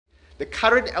the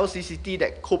current LCCT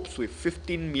that copes with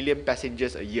 15 million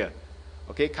passengers a year,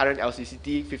 okay, current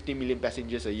LCCT, 15 million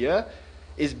passengers a year,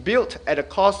 is built at a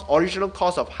cost, original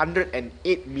cost of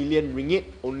 108 million ringgit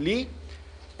only.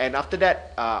 And after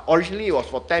that, originally it was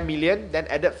for 10 million, then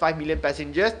added 5 million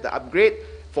passengers, the upgrade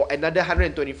for another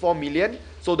 124 million.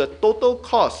 So the total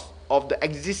cost of the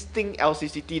existing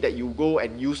LCCT that you go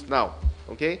and use now,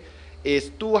 okay, is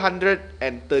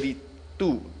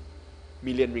 232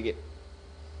 million ringgit.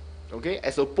 Okay,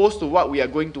 as opposed to what we are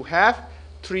going to have,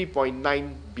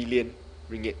 3.9 billion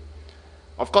ringgit.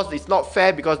 Of course, it's not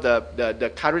fair because the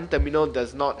current terminal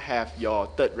does not have your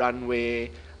third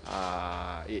runway.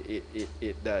 They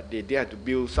have to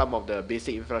build some of the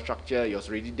basic infrastructure. It was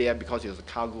already there because it was a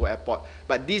cargo airport.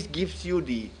 But this gives you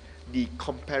the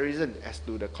comparison as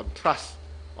to the contrast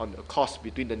on the cost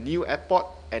between the new airport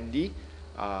and the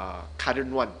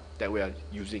current one that we are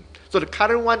using. So the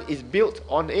current one is built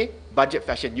on a budget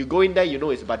fashion. You go in there, you know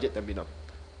it's a budget terminal.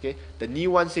 Okay, the new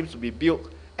one seems to be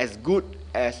built as good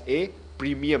as a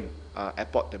premium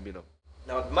airport terminal.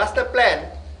 Now, the master plan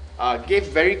gave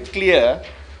very clear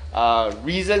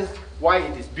reasons why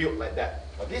it is built like that.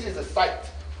 Now, this is the site.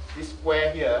 This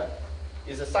square here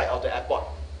is the site of the airport.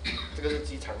 这个是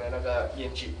机场的那个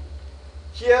边区。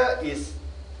Here is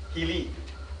hilly.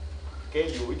 Okay,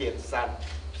 有一点山，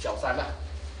小山啦。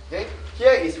Okay,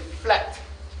 here is flat.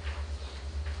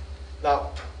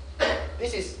 Now,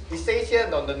 this is, it says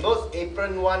here on the notes,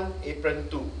 apron 1, apron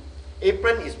 2.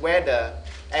 Apron is where the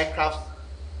aircraft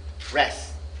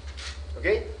rest.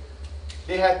 Okay,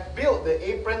 they have built the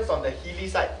aprons on the hilly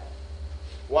side.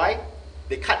 Why?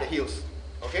 They cut the hills.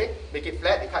 Okay, make it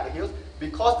flat, they cut the hills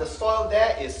because the soil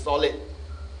there is solid.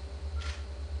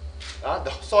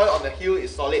 The soil on the hill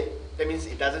is solid. That means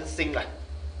it doesn't sink.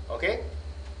 Okay,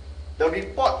 the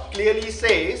report clearly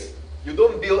says you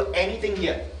don't build anything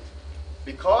here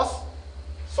because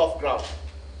soft ground.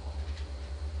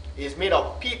 It is made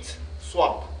of peat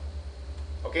swamp.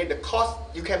 Okay, the cost,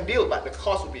 you can build, but the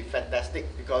cost will be fantastic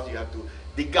because you have to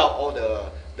dig out all the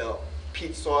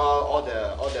peat soil,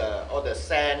 all the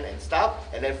sand and stuff,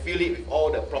 and then fill it with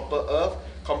all the proper earth,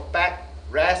 compact,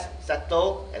 rest,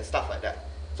 settle, and stuff like that.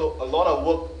 So a lot of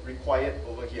work required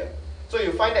over here. So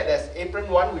you find that there's apron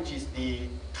 1, which is the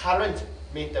current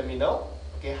main terminal,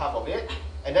 okay, half of it,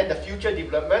 and then the future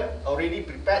development already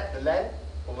prepared the land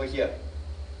over here.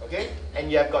 Okay, and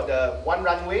you have got the 1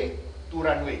 runway, 2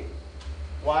 runway,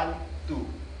 1, 2.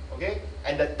 Okay,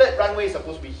 and the third runway is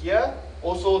supposed to be here,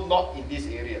 also not in this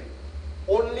area.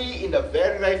 Only in the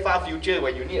very, very far future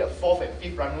when you need a 4th and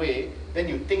 5th runway, then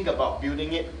you think about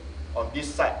building it on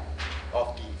this side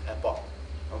of the airport.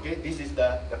 Okay, this is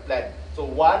the plan. So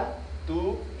 1,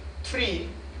 2, 3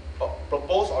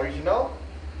 proposed original.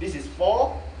 This is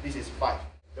 4, this is 5.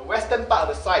 The western part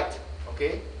of the site,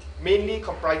 okay, mainly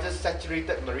comprises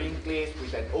saturated marine clays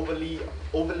with an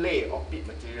overlay of peat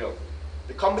material.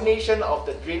 The combination of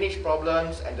the drainage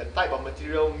problems and the type of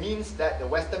material means that the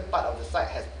western part of the site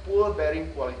has poor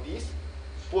bearing qualities.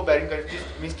 Poor bearing qualities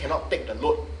means cannot take the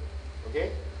load.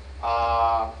 Okay,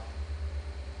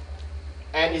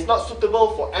 and it's not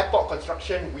suitable for airport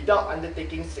construction without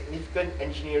undertaking significant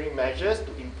engineering measures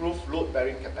to improve load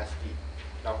bearing capacity.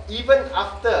 Now, even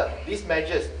after these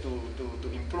measures to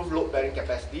improve load bearing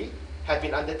capacity have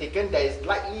been undertaken, there is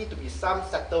likely to be some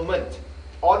settlement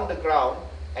on the ground,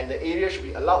 and the area should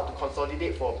be allowed to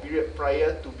consolidate for a period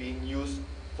prior to being used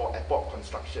for airport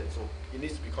construction. So it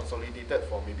needs to be consolidated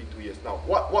for maybe 2 years. Now,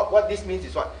 what this means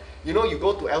is what? You know, you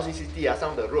go to LCCT,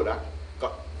 some of the road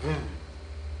got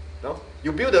no?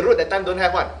 You build the road that time don't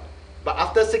have one, but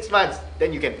after 6 months,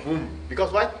 then you can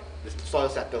because why? The soil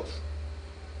settles.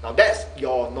 Now that's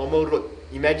your normal road.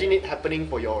 Imagine it happening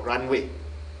for your runway,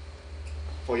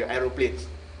 for your aeroplanes.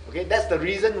 Okay, that's the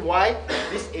reason why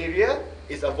this area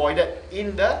is avoided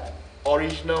in the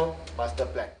original master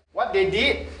plan. What they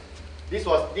did, this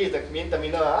is the main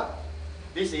terminal.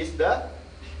 This is the,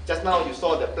 just now you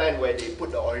saw the plan where they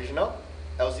put the original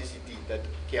LCCT, the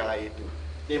KLIA2.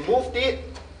 They moved it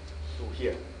to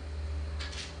here.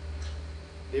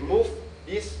 They moved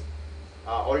this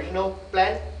original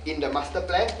plan in the master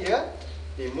plan here.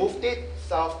 They moved it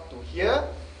south to here,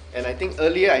 and I think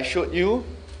earlier I showed you.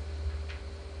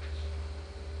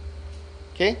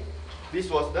 Okay, this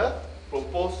was the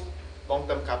proposed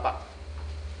long-term car park.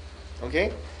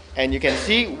 Okay, and you can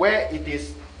see where it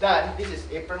is done. This is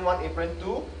apron 1, apron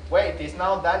 2. Where it is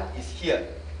now done is here,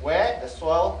 where the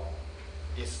soil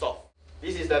is soft.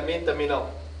 This is the main terminal.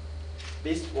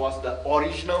 This was the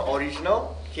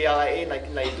original KLIA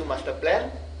 1992 master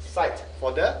plan site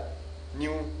for the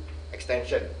new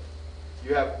extension.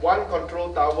 You have one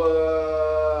control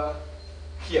tower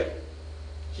here.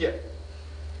 here.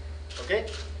 Okay,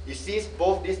 it sees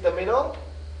both this terminal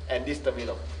and this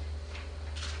terminal.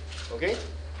 Okay,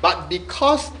 but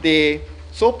because they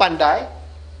so pandai,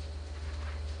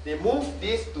 they move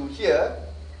this to here,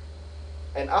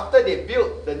 and after they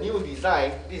built the new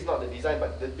design, this is not the design,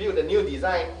 but they built the new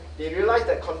design, they realized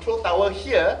that control tower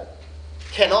here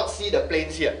cannot see the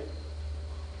planes here.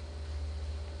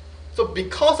 So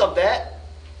because of that,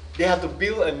 they have to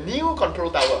build a new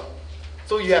control tower.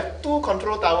 So you have 2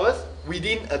 control towers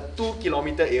within a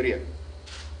 2-kilometer area.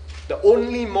 The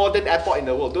only modern airport in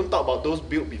the world. Don't talk about those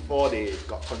built before they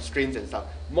got constraints and stuff.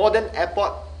 Modern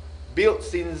airport built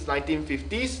since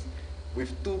 1950s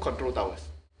with 2 control towers.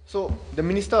 So the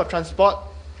Minister of Transport,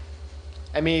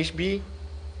 MAHB,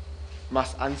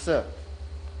 must answer.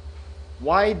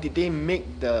 Why did they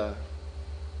make the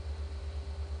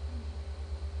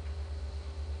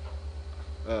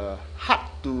hard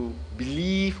to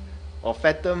believe or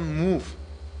fathom move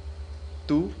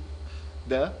to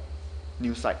the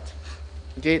new site?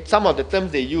 Okay, some of the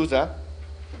terms they use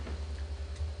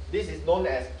this is known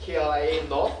as KLIA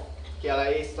North,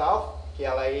 KLIA South,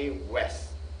 KLIA West.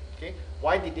 Okay,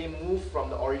 why did they move from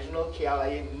the original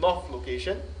KLIA North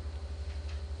location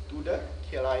to the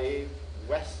KLIA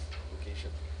West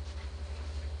location?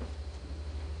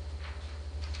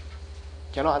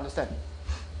 Cannot understand.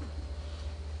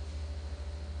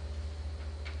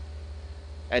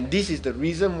 And this is the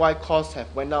reason why costs have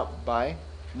went up by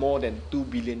more than 2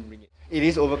 billion ringgit. It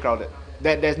is overcrowded.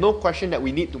 There's no question that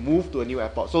we need to move to a new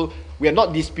airport. So we are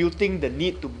not disputing the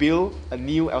need to build a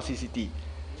new LCCT.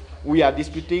 We are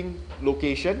disputing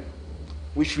location,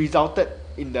 which resulted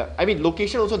in the... I mean,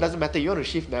 location also doesn't matter. You want to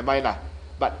shift, never mind lah.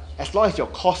 But as long as your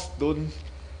costs don't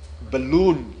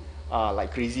balloon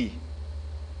like crazy.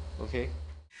 Okay?